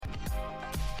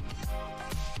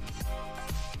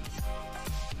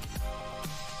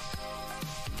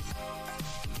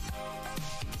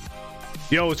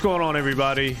Yo, what's going on,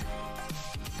 everybody?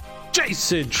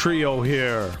 Jason Trio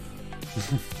here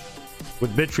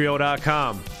with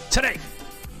Bitrio.com. Today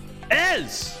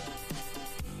is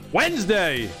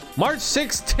Wednesday, March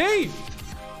 16th,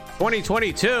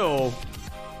 2022.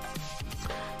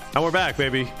 And we're back,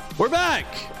 baby. We're back.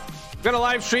 Got a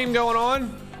live stream going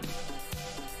on.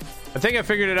 I think I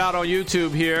figured it out on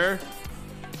YouTube here.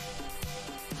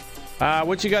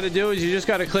 What you got to do is you just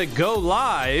got to click go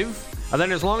live. And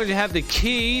then as long as you have the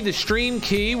key, the stream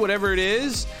key, whatever it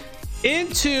is,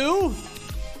 into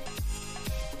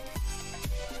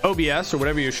OBS or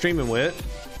whatever you're streaming with,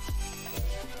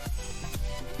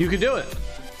 you can do it.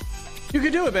 You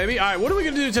can do it, baby. All right, what are we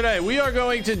going to do today? We are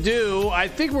going to do, I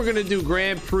think we're going to do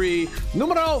Grand Prix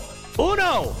numero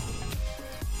uno.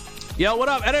 Yo, what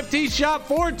up? NFT Shop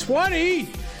 420.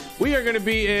 We are going to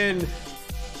be in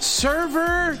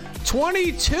server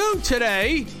 22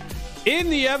 today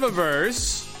in the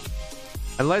Evaverse,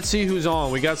 and let's see who's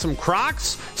on. We got some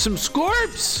Crocs, some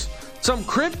Scorps, some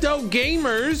Crypto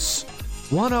Gamers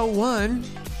 101,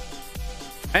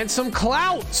 and some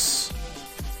Clouts.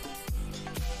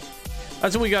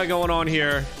 That's what we got going on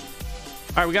here.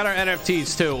 All right, we got our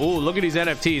NFTs too. Ooh, look at these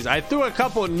NFTs. I threw a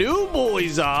couple new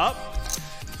boys up.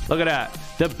 Look at that.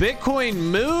 The Bitcoin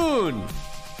Moon.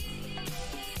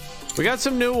 We got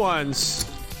some new ones.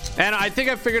 And I think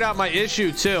I figured out my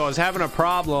issue too. I was having a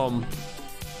problem. I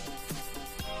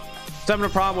was having a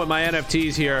problem with my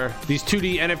NFTs here. These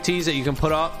 2D NFTs that you can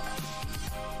put up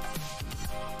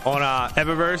on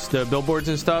Evaverse, the billboards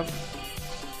and stuff.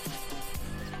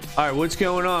 All right, what's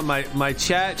going on? My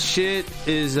chat shit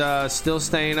is still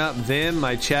staying up. Vim,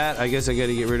 my chat. I guess I got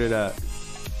to get rid of that.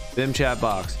 Vim chat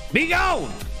box. Be gone!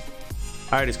 All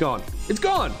right, it's gone. It's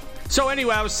gone. So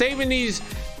anyway, I was saving these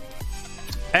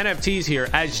NFTs here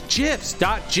as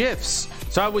GIFs.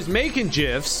 So I was making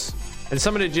GIFs, and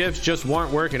some of the GIFs just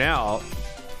weren't working out.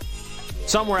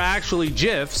 Some were actually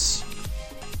GIFs,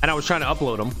 and I was trying to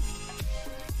upload them.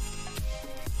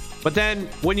 But then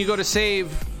when you go to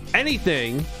save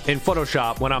anything in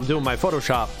Photoshop, when I'm doing my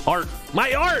Photoshop my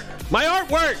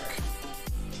artwork,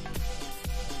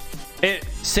 it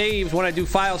saves when I do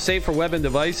file save for web and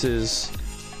devices.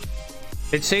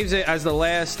 It saves it as the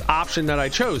last option that I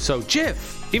chose. So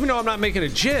GIF, even though I'm not making a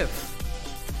GIF,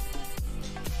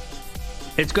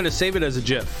 it's going to save it as a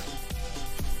GIF.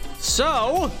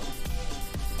 So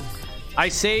I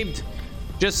saved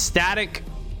just static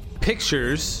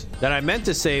pictures that I meant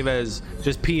to save as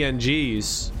just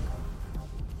PNGs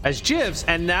as GIFs,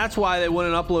 and that's why they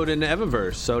wouldn't upload into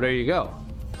Evaverse. So there you go.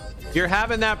 If you're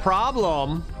having that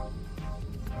problem,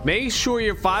 make sure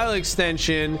your file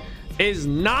extension is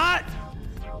not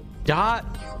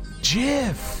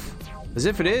 .gif, as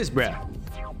if it is, bruh.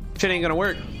 Shit ain't gonna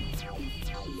work.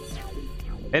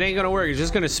 It ain't gonna work. It's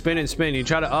just gonna spin and spin. You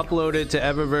try to upload it to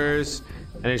Evaverse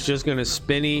and it's just gonna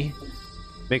spinny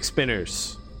make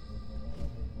spinners.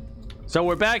 So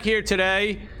we're back here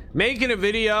today making a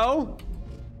video.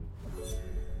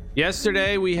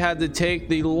 Yesterday we had to take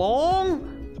the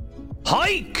long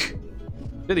hike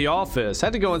to the office.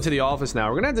 Had to go into the office now.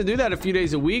 We're gonna have to do that a few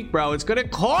days a week, bro. It's gonna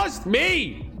cost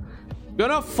me,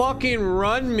 gonna fucking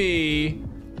run me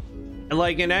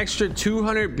like an extra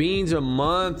 200 beans a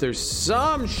month or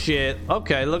some shit.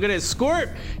 Okay, look at this.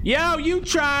 Scorp, yo, you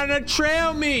trying to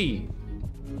trail me?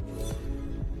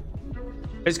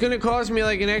 It's gonna cost me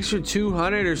like an extra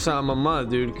 200 or something a month,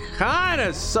 dude.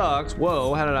 Kinda sucks.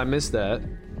 Whoa, how did I miss that?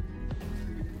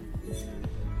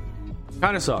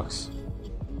 Kinda sucks.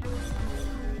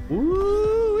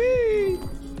 Woo-wee.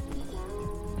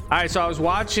 All right, so I was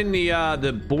watching the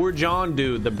Borjan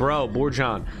dude, the bro,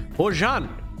 Borjan.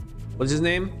 What's his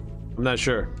name? I'm not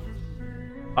sure.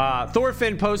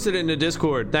 Thorfinn posted it in the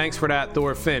Discord. Thanks for that,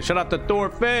 Thorfinn. Shout out to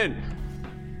Thorfinn.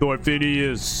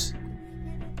 Thorfinius.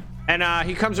 And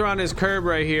he comes around this curb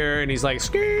right here, and he's like,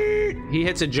 skirt. He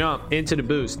hits a jump into the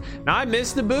boost. Now I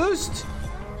missed the boost,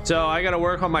 so I got to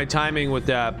work on my timing with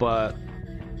that, but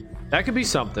that could be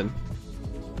something.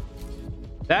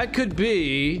 That could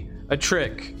be a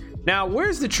trick. Now,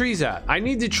 where's the trees at? I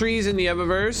need the trees in the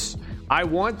Evaverse. I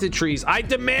want the trees. I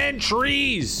demand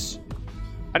trees.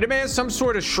 I demand some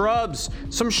sort of shrubs,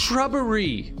 some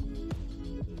shrubbery.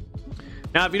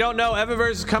 Now, if you don't know,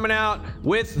 Evaverse is coming out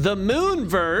with the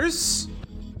Moonverse.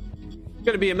 It's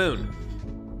gonna be a moon.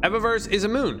 Evaverse is a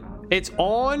moon. It's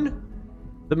on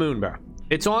the moon, bro.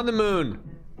 It's on the moon.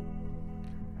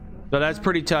 So that's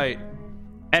pretty tight.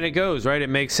 And it goes, right? It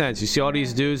makes sense. You see all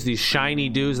these dudes, these shiny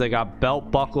dudes, they got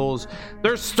belt buckles.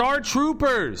 They're Star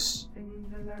Troopers.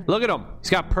 Look at him. He's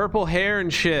got purple hair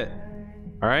and shit.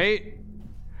 All right?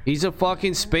 He's a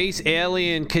fucking space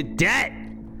alien cadet.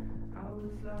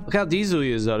 Look how diesel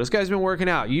he is, though. This guy's been working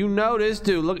out. You know this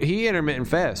dude. Look, he intermittent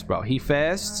fast, bro. He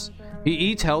fasts. He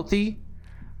eats healthy.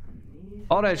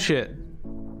 All that shit.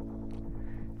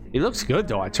 He looks good,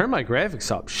 though. I turned my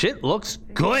graphics up. Shit looks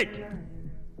good.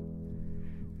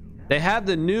 They have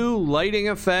the new lighting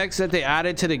effects that they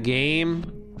added to the game.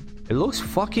 It looks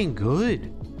fucking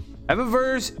good.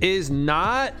 Evaverse is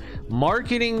not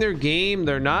marketing their game.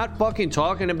 They're not fucking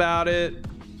talking about it.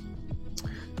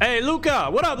 Hey, Luca.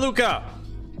 What up, Luca?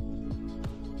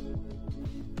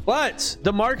 What?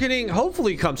 The marketing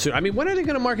hopefully comes soon. I mean, when are they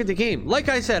going to market the game? Like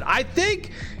I said, I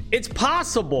think it's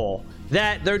possible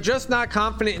that they're just not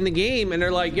confident in the game and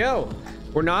they're like, yo,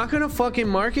 we're not going to fucking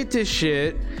market this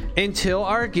shit until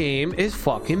our game is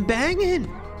fucking banging.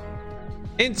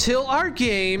 Until our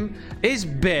game is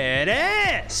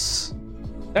badass.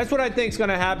 That's what I think is going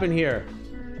to happen here.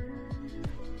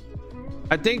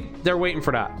 I think they're waiting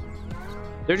for that.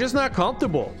 They're just not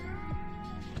comfortable.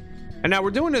 And now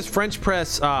we're doing this French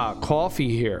press coffee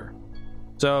here.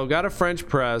 So got a French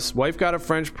press. Wife got a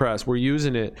French press. We're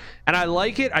using it. And I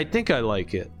like it. I think I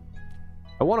like it.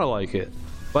 I want to like it.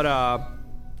 But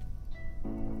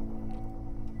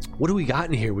what do we got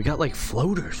in here? We got like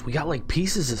floaters. We got like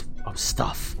pieces of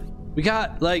stuff. We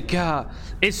got like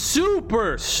it's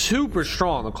super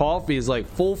strong. The coffee is like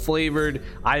full flavored.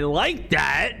 I like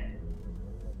that.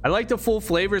 I like the full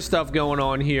flavor stuff going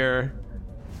on here.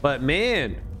 But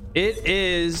man, it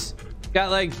is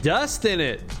got like dust in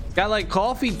it. Got like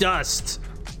coffee dust.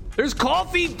 There's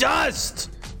coffee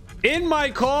dust in my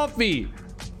coffee.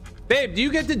 Babe, do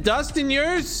you get the dust in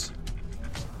yours?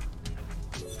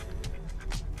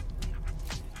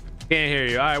 Can't hear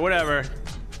you. All right, whatever.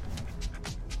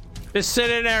 Just sit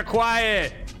in there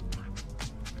quiet.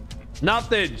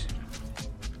 Nothing.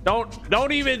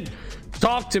 Don't even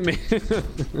talk to me.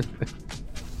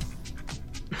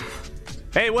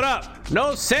 Hey, what up?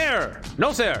 No sir.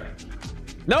 No sir.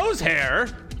 Nose hair?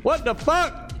 What the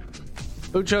fuck?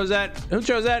 Who chose that? Who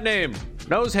chose that name?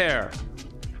 Nose hair.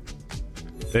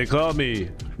 They call me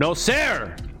No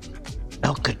Sir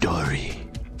El Kadori.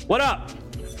 What up?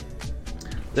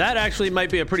 That actually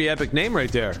might be a pretty epic name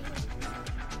right there.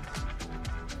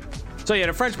 So yeah,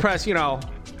 the French press, you know,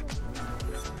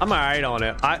 I'm all right on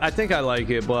it. I think I like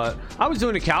it, but I was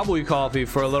doing a cowboy coffee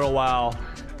for a little while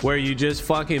where you just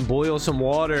fucking boil some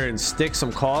water and stick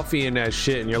some coffee in that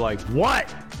shit and you're like,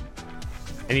 what?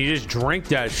 And you just drink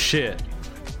that shit.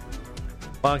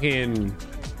 Fucking,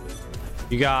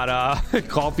 you got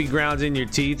coffee grounds in your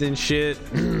teeth and shit.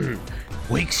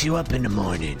 Wakes you up in the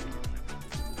morning.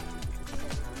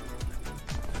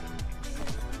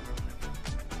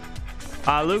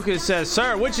 Lucas says,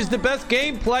 sir, which is the best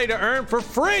gameplay to earn for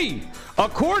free,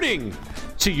 according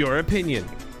to your opinion?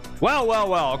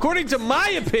 Well. According to my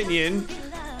opinion,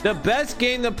 the best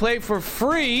game to play for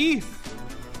free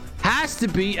has to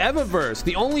be Evaverse.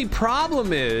 The only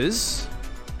problem is,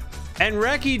 and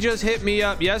Reki just hit me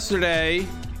up yesterday,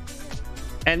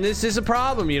 and this is a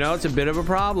problem, you know, it's a bit of a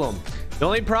problem. The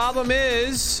only problem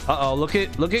is, look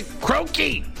at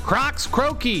Croaky. Crocs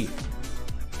Croaky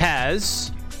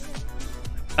has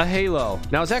a Halo.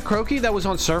 Now, is that Croaky that was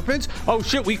on Serpents? Oh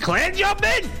shit, we clan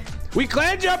jumping? We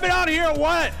clan jumping out here or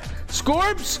what?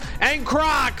 Scorps and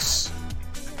Crocs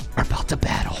are about to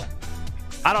battle.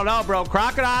 I don't know, bro.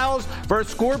 Crocodiles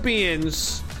versus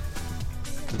Scorpions.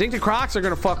 I think the Crocs are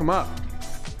gonna fuck them up.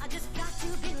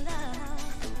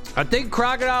 I think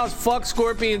Crocodiles fuck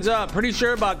Scorpions up. Pretty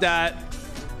sure about that.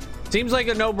 Seems like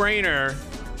a no-brainer,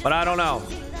 but I don't know.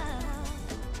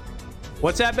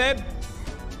 What's that, babe?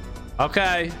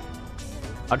 Okay.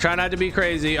 I'll try not to be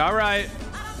crazy. All right.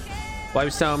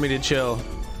 Wife's telling me to chill.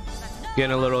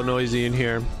 Getting a little noisy in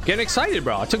here. Getting excited,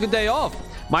 bro. I took a day off.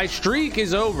 My streak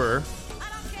is over.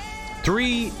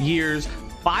 3 years,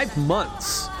 5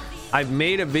 months. I've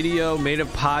made a video, made a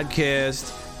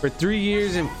podcast for 3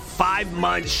 years and 5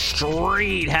 months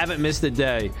straight. Haven't missed a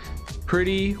day.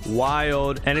 Pretty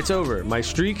wild. And it's over. My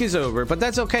streak is over, but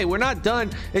that's okay. We're not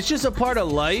done. It's just a part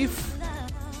of life.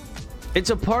 It's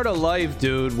a part of life,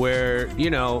 dude, where, you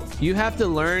know, you have to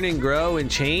learn and grow and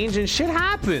change and shit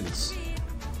happens.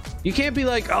 You can't be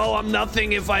like, oh, I'm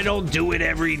nothing if I don't do it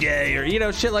every day or, you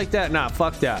know, shit like that. Nah,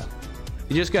 fuck that.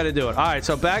 You just got to do it. All right,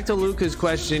 so back to Luca's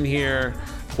question here.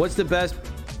 What's the best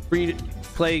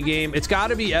free-to-play game? It's got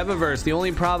to be Evaverse. The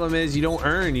only problem is you don't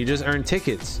earn. You just earn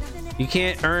tickets. You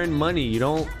can't earn money. You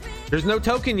don't. There's no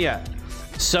token yet.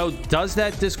 So does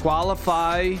that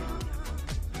disqualify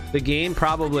the game?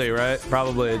 Probably, right?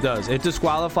 Probably it does. It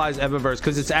disqualifies Evaverse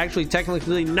because it's actually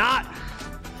technically not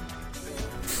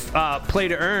play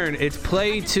to earn. It's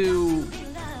play to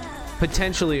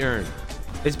potentially earn.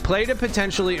 It's play to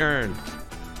potentially earn.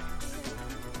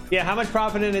 Yeah, how much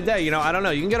profit in a day? You know, I don't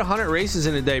know. You can get 100 races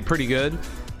in a day pretty good.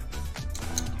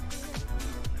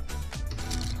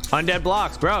 Undead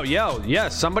blocks, bro. Yo,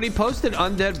 yes, somebody posted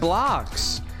undead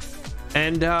blocks.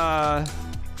 And I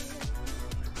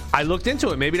looked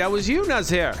into it. Maybe that was you,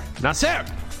 Nasir. No,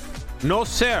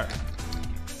 sir.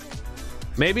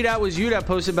 Maybe that was you that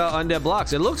posted about undead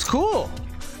blocks. It looks cool,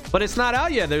 but it's not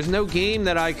out yet. There's no game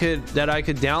that I could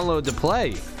download to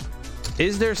play.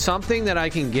 Is there something that I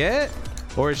can get,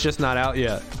 or it's just not out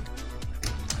yet?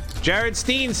 Jared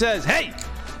Steen says, hey,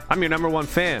 I'm your #1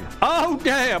 fan. Oh,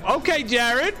 damn. Okay,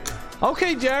 Jared.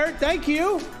 Thank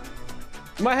you.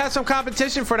 You might have some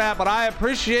competition for that, but I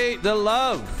appreciate the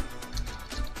love.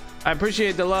 My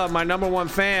 #1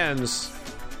 fans.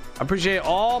 I appreciate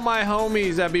all my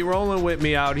homies that be rolling with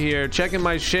me out here, checking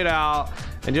my shit out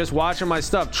and just watching my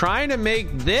stuff, trying to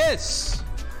make this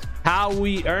how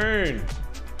we earn. You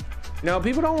know,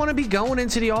 people don't want to be going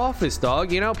into the office,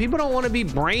 dog. You know, people don't want to be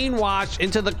brainwashed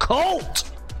into the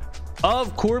cult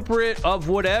of corporate, of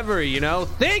whatever, you know.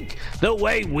 Think the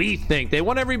way we think. They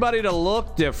want everybody to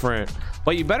look different,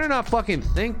 but you better not fucking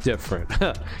think different.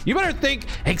 You better think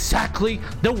exactly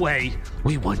the way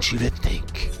we want you to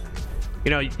think. You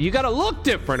know, you got to look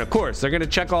different, of course. They're going to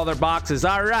check all their boxes.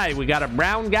 All right, we got a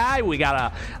brown guy. We got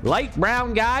a light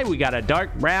brown guy. We got a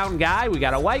dark brown guy. We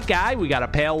got a white guy. We got a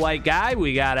pale white guy.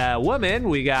 We got a woman.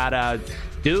 We got a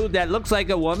dude that looks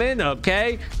like a woman.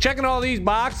 Okay. Checking all these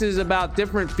boxes about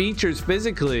different features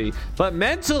physically, but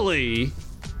mentally,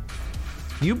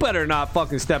 you better not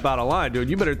fucking step out of line, dude.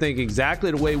 You better think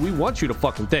exactly the way we want you to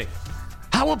fucking think.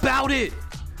 How about it?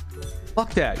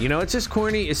 Fuck that. You know, it's just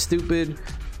corny. It's stupid.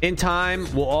 In time,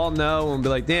 we'll all know and be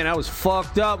like, damn, that was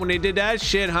fucked up when they did that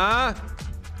shit, huh?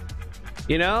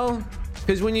 You know?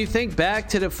 Because when you think back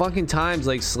to the fucking times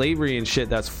like slavery and shit,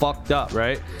 that's fucked up,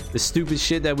 right? The stupid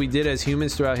shit that we did as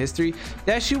humans throughout history,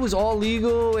 that shit was all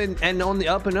legal and on the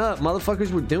up and up.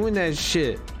 Motherfuckers were doing that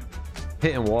shit.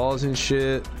 Hitting walls and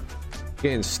shit.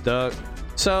 Getting stuck.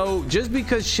 So just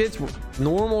because shit's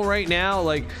normal right now,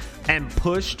 like, and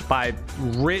pushed by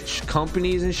rich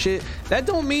companies and shit, that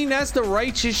don't mean that's the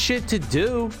righteous shit to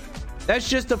do. That's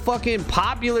just the fucking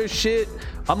popular shit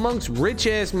amongst rich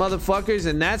ass motherfuckers,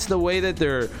 and that's the way that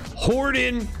they're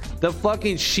hoarding the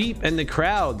fucking sheep and the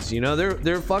crowds. You know,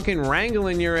 they're fucking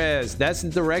wrangling your ass. That's the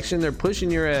direction they're pushing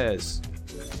your ass.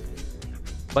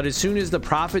 But as soon as the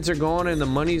profits are gone and the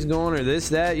money's gone or this,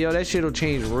 that, yo, that shit will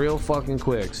change real fucking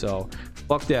quick. So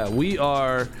fuck that. We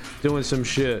are doing some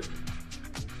shit.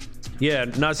 Yeah,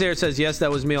 Nasir says, yes, that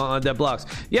was me on Undead Blocks.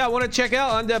 Yeah, I want to check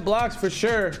out Undead Blocks for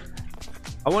sure.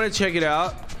 I want to check it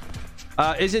out.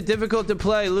 Is it difficult to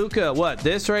play, Luca? What,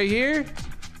 this right here?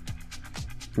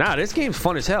 Nah, this game's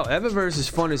fun as hell. Evaverse is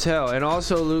fun as hell. And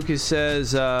also, Lucas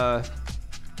says,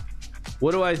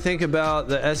 what do I think about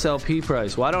the SLP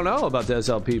price? Well, I don't know about the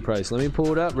SLP price. Let me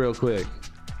pull it up real quick.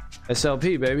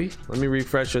 SLP, baby. Let me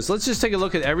refresh this. Let's just take a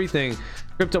look at everything.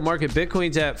 Crypto market.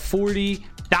 Bitcoin's at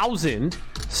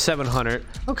 40,700.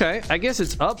 Okay, I guess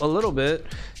it's up a little bit,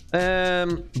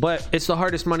 but it's the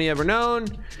hardest money ever known.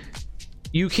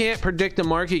 You can't predict the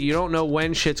market. You don't know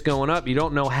when shit's going up. You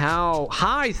don't know how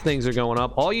high things are going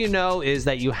up. All you know is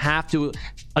that you have to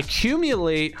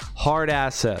accumulate hard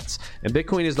assets, and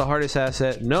Bitcoin is the hardest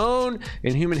asset known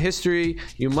in human history.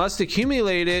 You must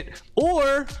accumulate it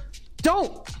or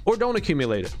don't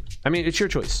accumulate it. I mean, it's your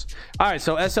choice. All right,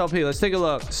 so SLP, let's take a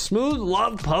look. Smooth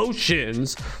Love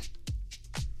Potions,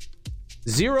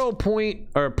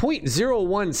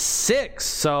 0.016,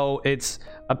 so it's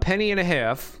a penny and a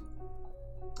half.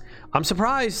 I'm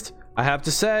surprised. I have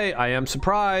to say, I am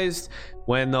surprised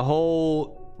when the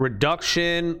whole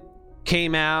reduction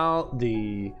came out,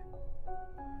 the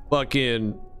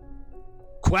fucking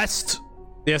quest,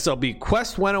 the SLB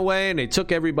quest went away, and they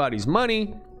took everybody's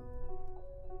money.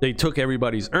 They took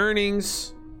everybody's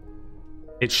earnings.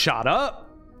 It shot up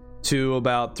to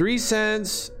about 3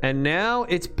 cents, and now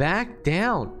it's back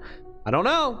down. I don't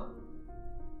know.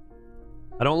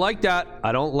 I don't like that.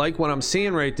 I don't like what I'm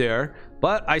seeing right there,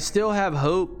 but I still have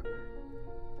hope.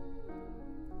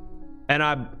 And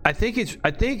I think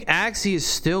Axie is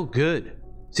still good.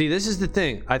 See, this is the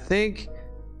thing. I think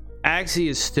Axie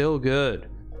is still good.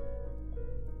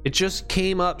 It just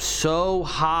came up so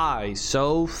high,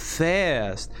 so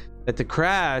fast, that the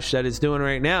crash that it's doing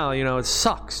right now, you know, it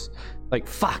sucks. Like,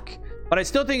 fuck. But I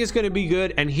still think it's going to be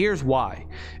good, and here's why.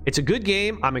 It's a good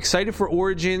game. I'm excited for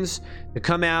Origins to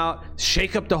come out,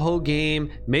 shake up the whole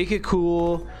game, make it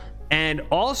cool. And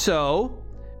also,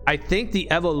 I think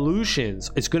the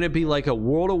evolutions, it's going to be like a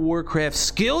World of Warcraft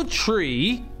skill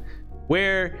tree,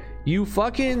 where you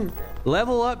fucking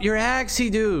level up your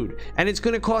Axie, dude, and it's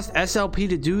gonna cost SLP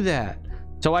to do that.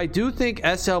 So I do think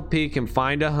SLP can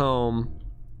find a home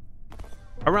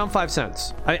around 5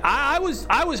 cents. I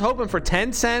was hoping for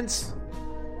 10 cents,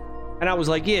 and I was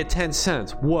like, yeah, 10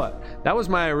 cents. What? That was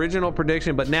my original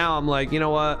prediction, but now I'm like, you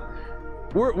know what?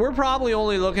 We're probably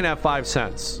only looking at 5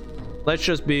 cents. Let's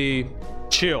just be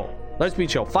chill. Let's be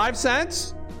chill. 5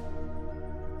 cents?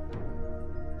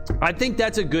 I think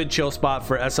that's a good chill spot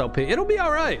for SLP. It'll be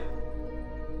all right.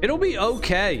 It'll be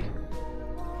okay.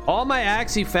 All my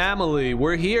Axie family,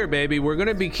 we're here, baby. We're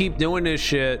gonna keep doing this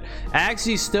shit.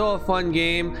 Axie's still a fun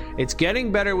game. It's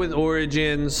getting better with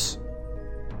Origins.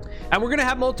 And we're going to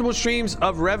have multiple streams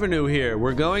of revenue here.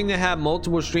 We're going to have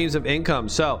multiple streams of income.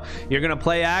 So you're going to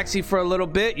play Axie for a little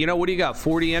bit. You know, what do you got?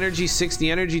 40 energy,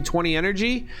 60 energy, 20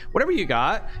 energy, whatever you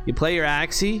got. You play your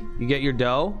Axie, you get your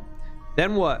dough.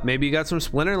 Then what? Maybe you got some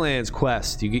Splinterlands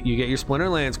quest. You get your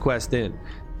Splinterlands quest in.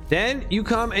 Then you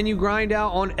come and you grind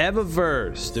out on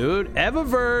Evaverse, dude.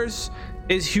 Evaverse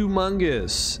is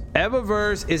humongous.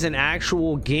 Evaverse is an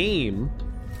actual game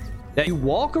that you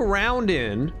walk around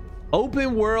in.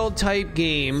 Open world type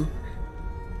game,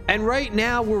 and right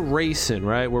now we're racing,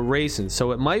 right? We're racing,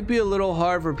 so it might be a little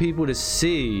hard for people to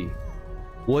see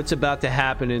what's about to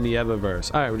happen in the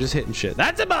Evaverse. All right, we're just hitting shit.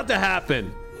 That's about to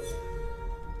happen.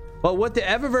 But what the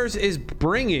Evaverse is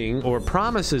bringing, or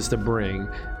promises to bring,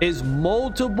 is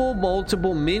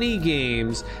multiple mini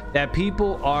games that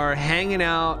people are hanging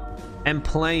out and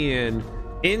playing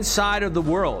inside of the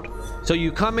world. So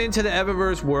you come into the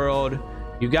Evaverse world,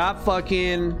 you got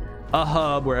fucking a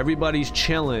hub where everybody's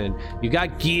chilling, you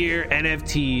got gear,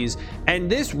 NFTs,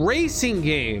 and this racing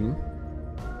game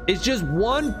is just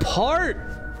one part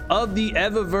of the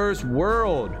Evaverse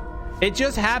world. It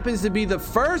just happens to be the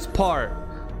first part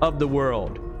of the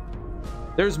world.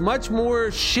 There's much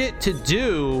more shit to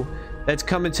do that's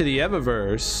coming to the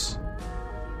Evaverse,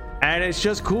 and it's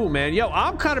just cool, man. Yo,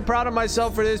 I'm kind of proud of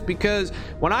myself for this, because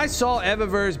when I saw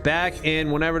Evaverse back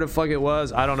in whenever the fuck it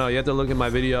was, I don't know, you have to look at my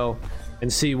video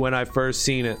and see when I first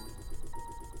seen it.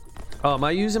 Oh, am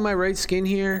I using my right skin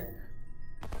here?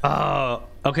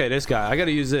 Okay, this guy, I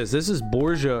gotta use this. This is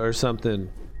Borgia or something.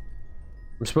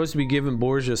 I'm supposed to be giving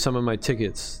Borgia some of my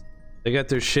tickets. They got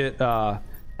their shit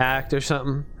hacked or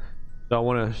something, so I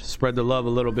want to spread the love a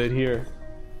little bit here.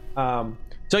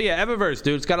 So yeah, Evaverse,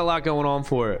 dude, it's got a lot going on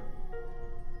for it.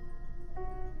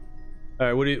 All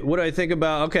right, what do I think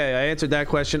about? Okay, I answered that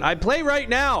question. I play right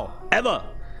now, Eva,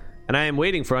 and I am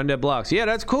waiting for Undead Blocks. Yeah,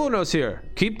 that's cool, Nosir.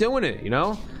 Keep doing it, you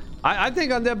know? I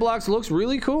think Undead Blocks looks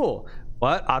really cool.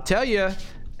 But I'll tell you,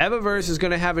 Evaverse is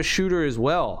going to have a shooter as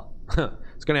well.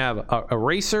 It's going to have a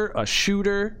racer, a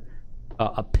shooter,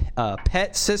 a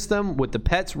pet system with the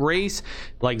pets race,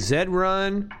 like Zed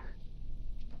Run.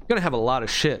 It's going to have a lot of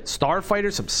shit.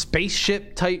 Starfighter, some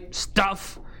spaceship type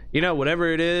stuff. You know,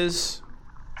 whatever it is.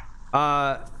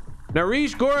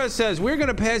 Narish Gora says, we're going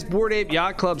to pass Bored Ape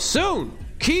Yacht Club soon.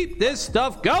 Keep this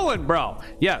stuff going, bro.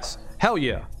 Yes, hell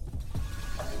yeah.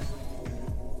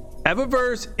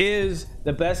 Evaverse is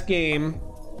the best game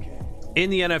in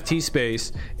the NFT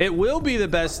space. It will be the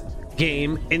best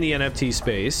game in the NFT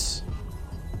space,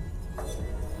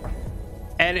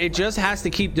 and it just has to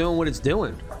keep doing what it's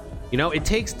doing. You know, it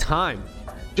takes time.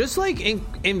 Just like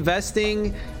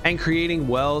investing and creating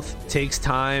wealth takes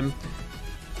time.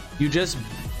 You just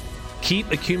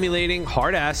keep accumulating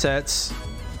hard assets,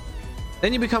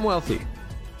 then you become wealthy.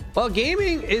 Well,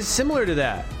 gaming is similar to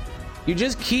that. You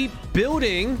just keep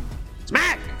building.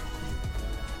 Smack!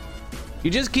 You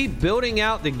just keep building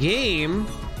out the game,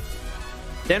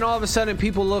 then all of a sudden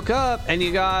people look up and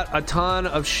you got a ton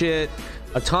of shit,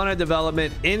 a ton of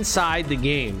development inside the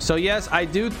game. So yes, I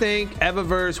do think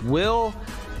Evaverse will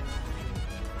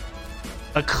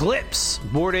eclipse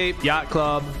Bored Ape Yacht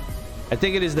Club. I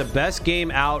think it is the best game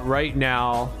out right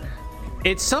now.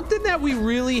 It's something that we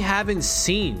really haven't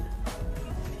seen.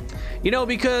 You know,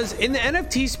 because in the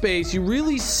NFT space, you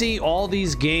really see all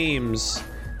these games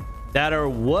that are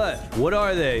what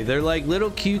are they? They're like little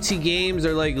cutesy games.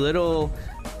 They're like little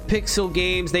pixel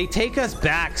games. They take us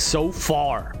back so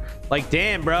far. Like,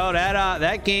 damn, bro,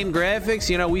 that game graphics,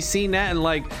 you know, we seen that in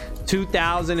like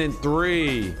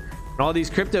 2003. And all these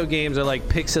crypto games are like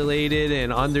pixelated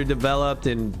and underdeveloped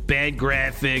and bad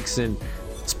graphics and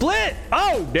split.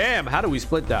 Oh, damn. How do we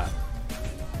split that?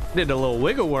 Did a little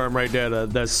wiggle worm right there,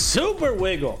 the super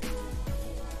wiggle.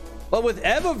 But with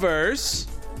Evaverse,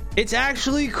 it's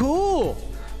actually cool.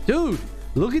 Dude,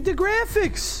 look at the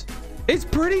graphics. It's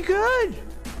pretty good.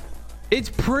 It's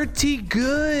pretty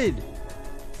good.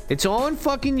 It's on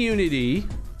fucking Unity.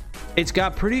 It's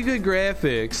got pretty good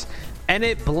graphics, and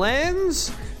it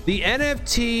blends the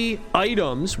NFT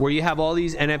items, where you have all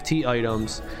these NFT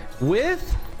items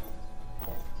with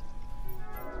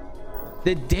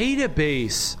the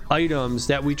database items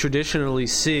that we traditionally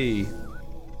see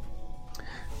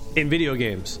in video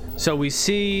games. So we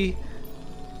see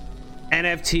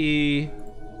NFT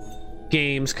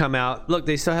games come out. Look,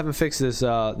 they still haven't fixed this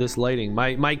this lighting.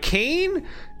 My cane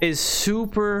is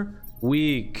super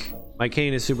weak. My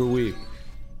cane is super weak.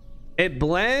 It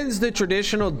blends the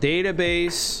traditional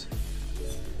database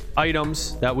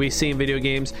items that we see in video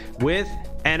games with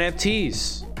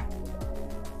NFTs.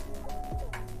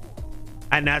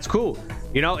 And that's cool.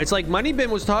 You know, it's like Moneybin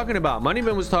was talking about.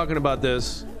 Moneybin was talking about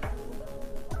this.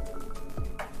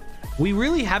 We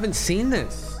really haven't seen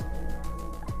this.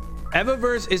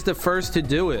 Evaverse is the first to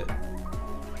do it.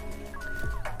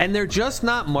 And they're just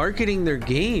not marketing their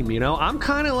game, you know? I'm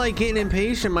kind of like getting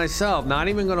impatient myself, not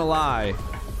even gonna lie.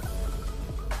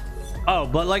 Oh,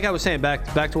 but like I was saying, back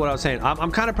to what I was saying.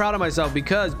 I'm kind of proud of myself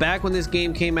because back when this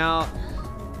game came out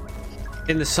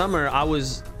in the summer, I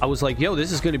was like, yo,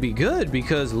 this is going to be good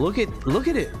because look at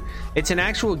it. It's an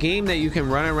actual game that you can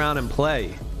run around and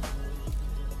play.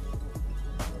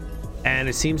 And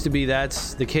it seems to be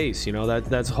that's the case, you know,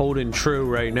 that's holding true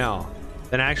right now.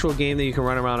 An actual game that you can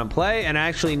run around and play, and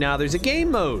actually now there's a game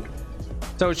mode.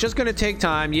 So it's just going to take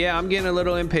time. Yeah, I'm getting a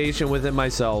little impatient with it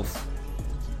myself.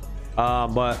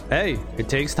 But hey, it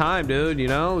takes time, dude. You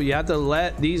know, you have to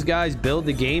let these guys build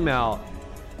the game out.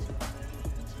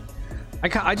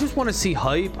 I just want to see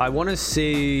hype. I want to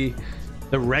see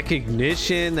the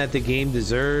recognition that the game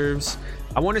deserves.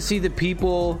 I want to see the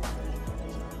people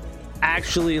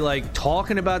actually like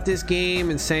talking about this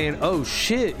game and saying, oh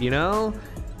shit, you know,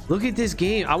 look at this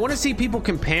game. I want to see people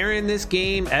comparing this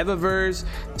game, Evaverse,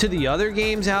 to the other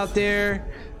games out there.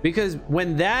 Because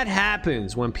when that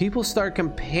happens, when people start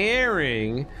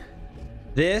comparing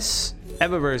this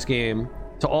Evaverse game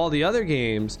to all the other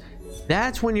games,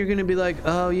 that's when you're going to be like,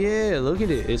 oh yeah, look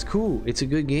at it. It's cool. It's a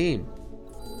good game.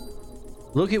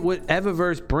 Look at what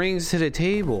Evaverse brings to the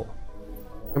table.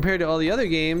 Compared to all the other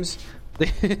games,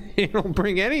 they don't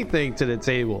bring anything to the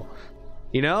table.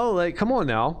 You know, like, come on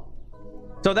now.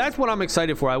 So that's what I'm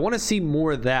excited for. I want to see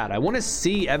more of that. I want to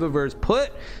see Evaverse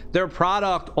put their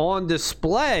product on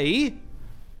display,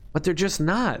 but they're just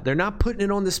not. They're not putting it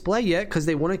on display yet because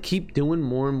they want to keep doing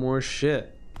more and more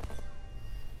shit.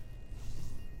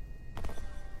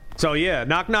 So yeah,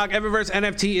 knock knock, Evaverse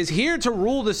NFT is here to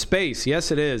rule the space. Yes,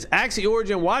 it is. Axie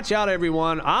Origin, watch out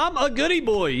everyone. I'm a goodie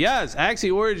boy. Yes,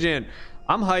 Axie Origin.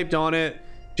 I'm hyped on it.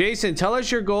 Jason, tell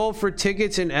us your goal for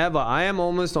tickets in Eva. I am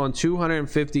almost on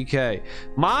 250k.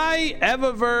 My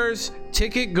Evaverse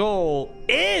ticket goal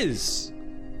is...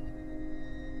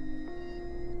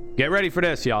 Get ready for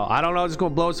this, y'all. I don't know if it's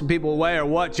going to blow some people away or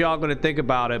what y'all going to think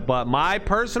about it, but my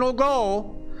personal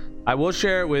goal, I will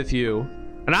share it with you.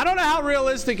 And I don't know how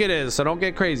realistic it is, so don't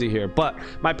get crazy here. But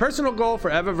my personal goal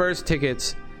for Evaverse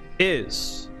tickets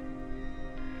is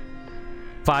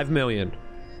 5 million.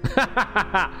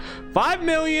 5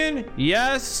 million.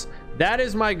 Yes, that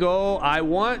is my goal. I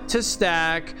want to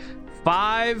stack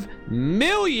 5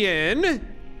 million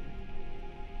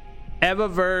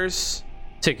Evaverse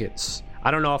tickets.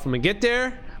 I don't know if I'm gonna get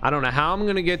there. I don't know how I'm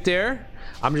gonna get there.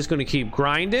 I'm just gonna keep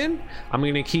grinding. I'm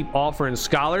gonna keep offering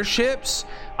scholarships.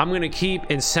 I'm gonna keep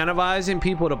incentivizing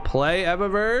people to play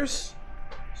Evaverse.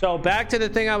 So back to the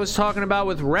thing I was talking about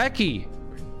with Reki.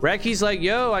 Reki's like,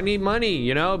 yo, I need money,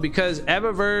 you know, because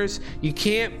Evaverse, you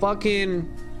can't fucking,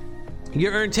 you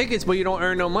earn tickets, but you don't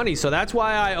earn no money. So that's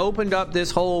why I opened up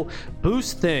this whole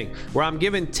boost thing where I'm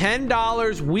giving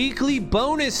 $10 weekly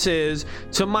bonuses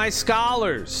to my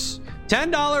scholars.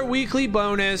 $10 weekly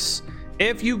bonus.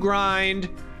 If you grind,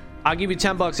 I'll give you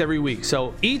 10 bucks every week.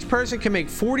 So each person can make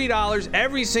 $40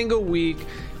 every single week,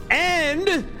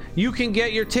 and you can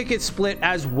get your ticket split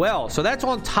as well. So that's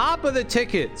on top of the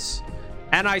tickets.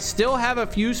 And I still have a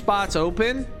few spots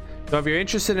open. So if you're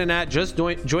interested in that, just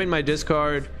join my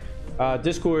Discord,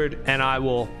 and I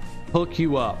will hook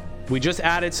you up. We just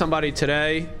added somebody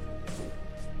today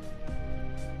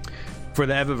for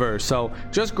the Evaverse. So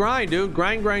just grind, dude.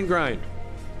 Grind, grind, grind.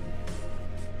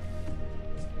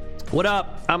 What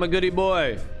up? I'm a goodie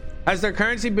boy. Has their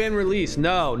currency been released?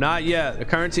 No, not yet. The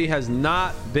currency has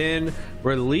not been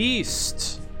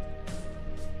released.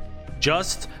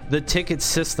 Just the ticket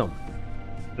system.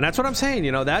 And that's what I'm saying,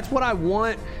 you know, that's what I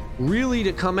want really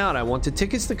to come out. I want the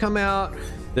tickets to come out,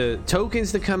 the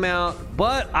tokens to come out,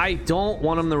 but I don't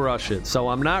want them to rush it. So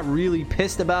I'm not really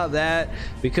pissed about that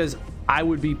because I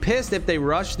would be pissed if they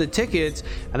rushed the tickets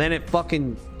and then it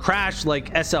fucking crashed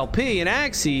like SLP and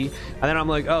Axie, and then I'm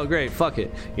like, oh great, fuck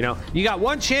it. You know, you got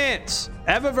one chance.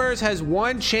 Evaverse has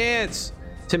one chance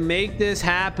to make this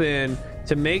happen,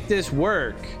 to make this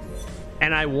work,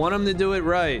 and I want them to do it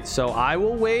right. So I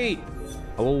will wait.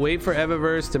 I will wait for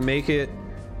Evaverse to make it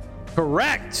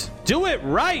correct. Do it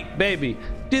right, baby.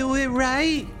 Do it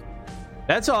right.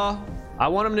 That's all. I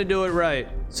want them to do it right.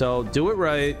 So do it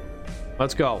right.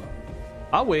 Let's go.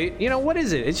 I'll wait. You know, what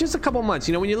is it? It's just a couple months.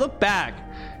 You know, when you look back,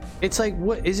 it's like,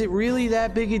 what is it really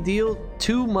that big a deal?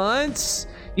 2 months?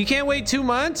 You can't wait 2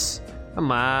 months?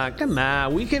 Come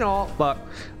on. We can all fuck.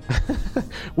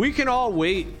 We can all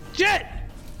wait. Shit.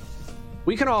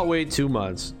 We can all wait 2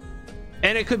 months.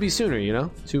 And it could be sooner, you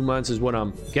know? 2 months is what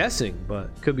I'm guessing, but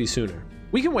it could be sooner.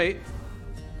 We can wait.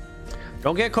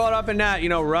 Don't get caught up in that, you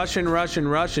know,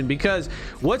 rushing, because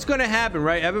what's going to happen,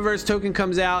 right? Evaverse token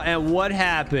comes out, and what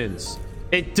happens?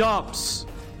 It dumps.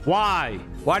 Why?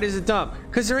 Why does it dump?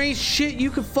 Because there ain't shit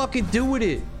you could fucking do with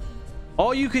it.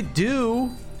 All you could do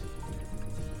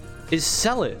is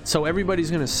sell it. So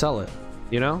everybody's going to sell it,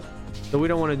 you know? So we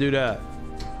don't want to do that.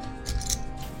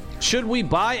 Should we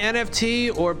buy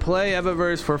NFT or play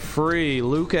Evaverse for free?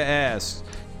 Luca asks.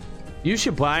 You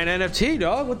should buy an NFT,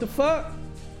 dog. What the fuck?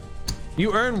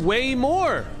 You earn way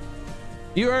more.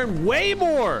 You earn way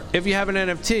more if you have an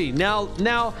NFT.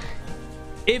 Now,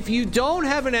 if you don't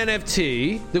have an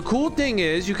NFT, the cool thing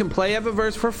is you can play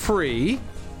Evaverse for free,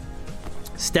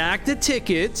 stack the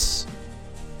tickets,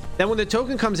 then when the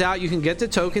token comes out, you can get the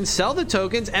tokens, sell the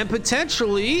tokens, and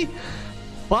potentially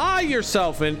buy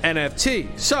yourself an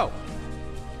NFT. So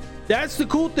that's the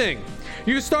cool thing.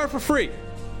 You can start for free.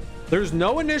 There's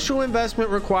no initial investment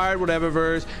required with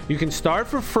Evaverse. You can start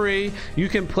for free. You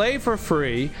can play for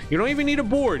free. You don't even need a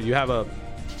board. You have a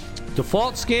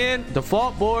default skin,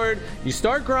 default board. You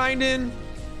start grinding.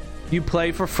 You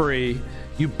play for free.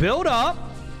 You build up.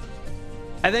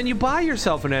 And then you buy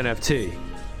yourself an NFT.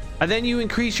 And then you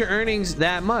increase your earnings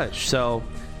that much. So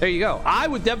there you go. I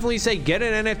would definitely say get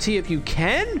an NFT if you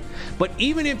can. But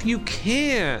even if you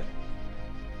can't,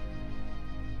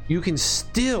 you can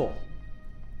still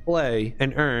play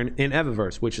and earn in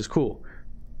Evaverse, which is cool.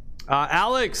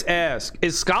 Alex asks,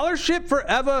 is scholarship for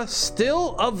Eva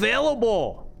still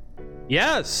available?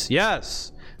 Yes.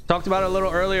 Talked about it a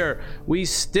little earlier. We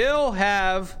still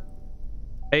have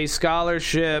a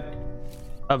scholarship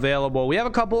available. We have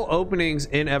a couple openings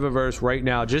in Evaverse right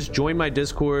now. Just join my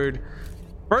Discord.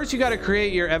 First, you got to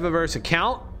create your Evaverse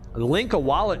account, link a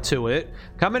wallet to it.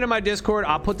 Come into my Discord.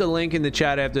 I'll put the link in the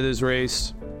chat after this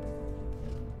race.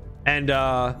 And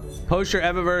post your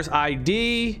Evaverse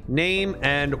ID, name,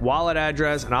 and wallet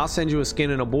address, and I'll send you a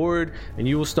skin and a board, and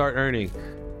you will start earning.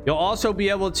 You'll also be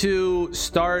able to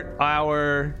start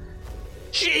our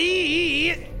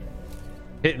hitting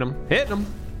them.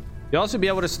 You'll also be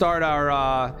able to start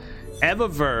our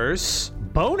Evaverse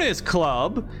bonus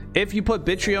club if you put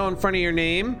Bitrio in front of your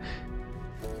name.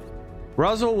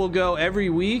 Ruzzle will go every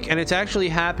week, and it's actually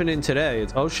happening today.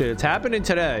 It's happening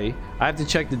today. I have to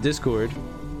check the Discord.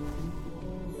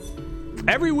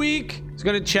 Every week, it's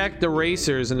going to check the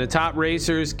racers, and the top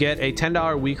racers get a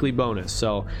 $10 weekly bonus.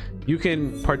 So you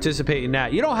can participate in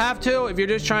that. You don't have to. If you're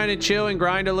just trying to chill and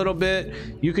grind a little bit,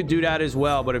 you could do that as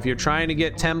well. But if you're trying to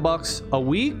get $10 a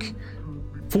week,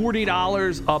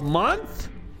 $40 a month,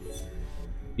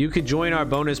 you could join our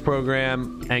bonus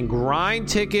program and grind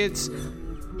tickets.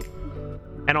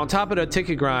 And on top of the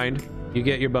ticket grind, you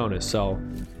get your bonus. So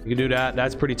you can do that.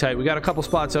 That's pretty tight. We got a couple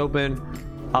spots open.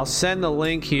 I'll send the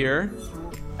link here.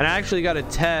 And I actually got to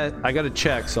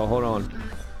check, so hold on.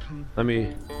 Let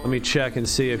me check and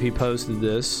see if he posted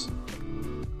this.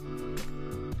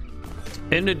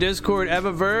 In the Discord,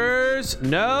 Evaverse.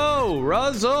 No,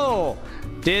 Ruzzle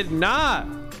did not.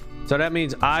 So that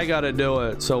means I got to do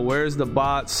it. So where's the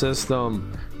bot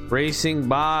system? Racing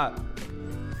bot.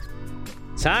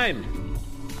 Time.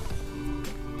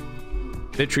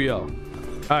 Bitrio.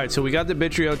 All right, so we got the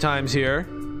Bitrio times here.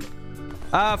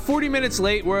 40 minutes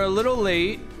late. We're a little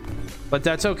late, but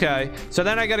that's okay. So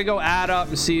then I got to go add up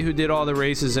and see who did all the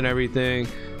races and everything.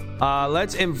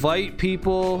 Let's invite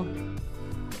people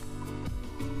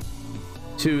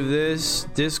to this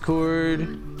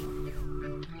Discord.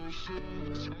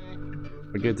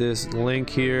 I get this link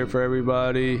here for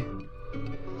everybody. All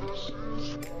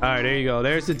right, there you go.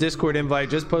 There's the Discord invite.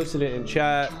 Just posted it in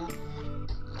chat.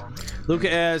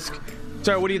 Luca asks,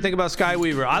 sorry, what do you think about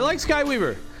Skyweaver? I like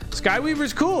Skyweaver.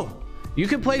 Skyweaver's cool. You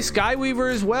can play Skyweaver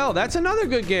as well. That's another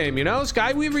good game, you know?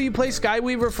 Skyweaver, you play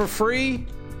Skyweaver for free,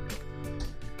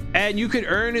 and you can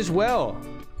earn as well.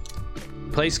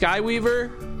 Play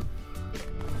Skyweaver.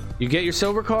 You get your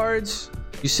silver cards,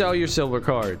 you sell your silver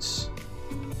cards.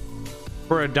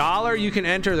 For $1, you can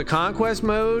enter the conquest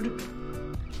mode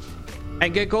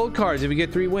and get gold cards if you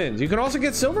get 3 wins. You can also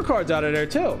get silver cards out of there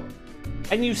too.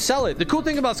 And you sell it. The cool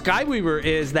thing about Skyweaver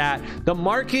is that the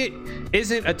market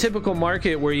isn't a typical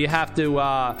market where you have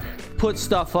to put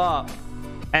stuff up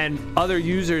and other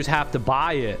users have to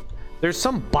buy it. There's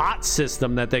some bot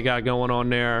system that they got going on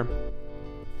there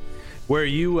where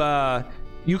you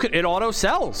can, it auto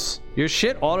sells. Your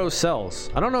shit auto sells.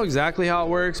 I don't know exactly how it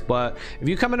works, but if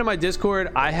you come into my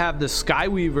Discord, I have the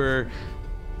Skyweaver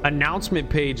announcement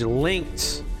page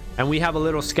linked, and we have a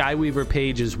little Skyweaver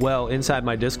page as well inside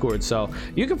my Discord, so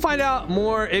you can find out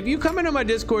more. If you come into my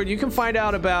Discord, you can find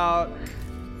out about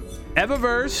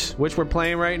Evaverse, which we're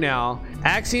playing right now,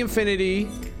 Axie Infinity,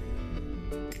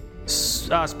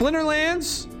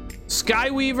 Splinterlands,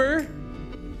 Skyweaver,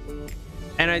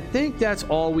 and I think that's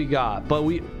all we got. But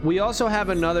we also have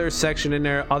another section in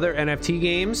there, other NFT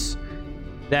games,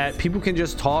 that people can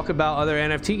just talk about other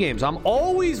NFT games. I'm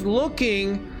always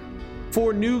looking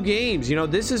for new games. You know,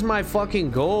 this is my fucking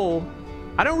goal.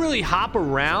 I don't really hop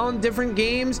around different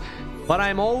games, but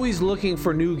I'm always looking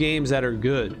for new games that are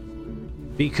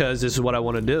good, because this is what I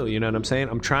want to do. You know what I'm saying?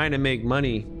 I'm trying to make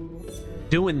money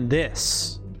doing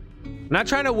this. I'm not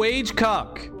trying to wage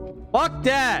cuck. Fuck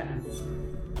that.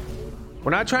 We're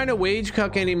not trying to wage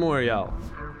cuck anymore, yo.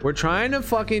 We're trying to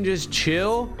fucking just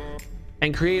chill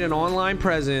and create an online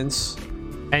presence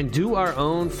and do our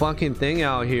own fucking thing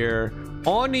out here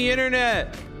on the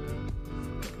internet.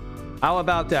 How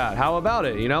about that? How about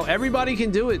it? You know, everybody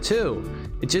can do it too.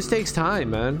 It just takes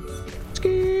time, man.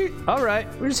 All right,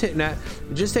 we're just hitting that.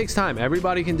 It just takes time.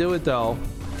 Everybody can do it though.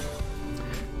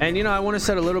 And you know, I want to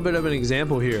set a little bit of an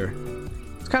example here.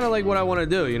 It's kind of like what I want to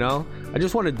do, you know. I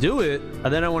just want to do it,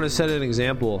 and then I want to set an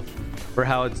example for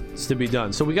how it's to be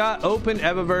done. So we got open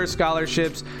Evaverse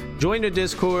scholarships. Join the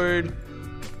Discord.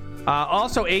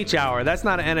 Also H-Hour. That's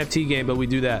not an NFT game, but we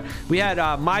do that. We had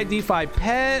My DeFi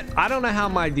Pet. I don't know how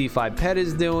My DeFi Pet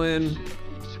is doing.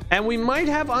 And we might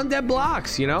have Undead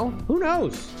Blocks, you know? Who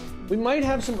knows? We might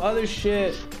have some other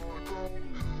shit.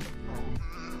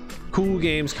 Cool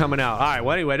games coming out. All right,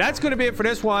 well, anyway, that's going to be it for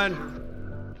this one.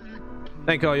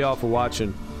 Thank all y'all for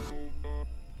watching.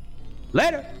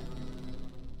 Later.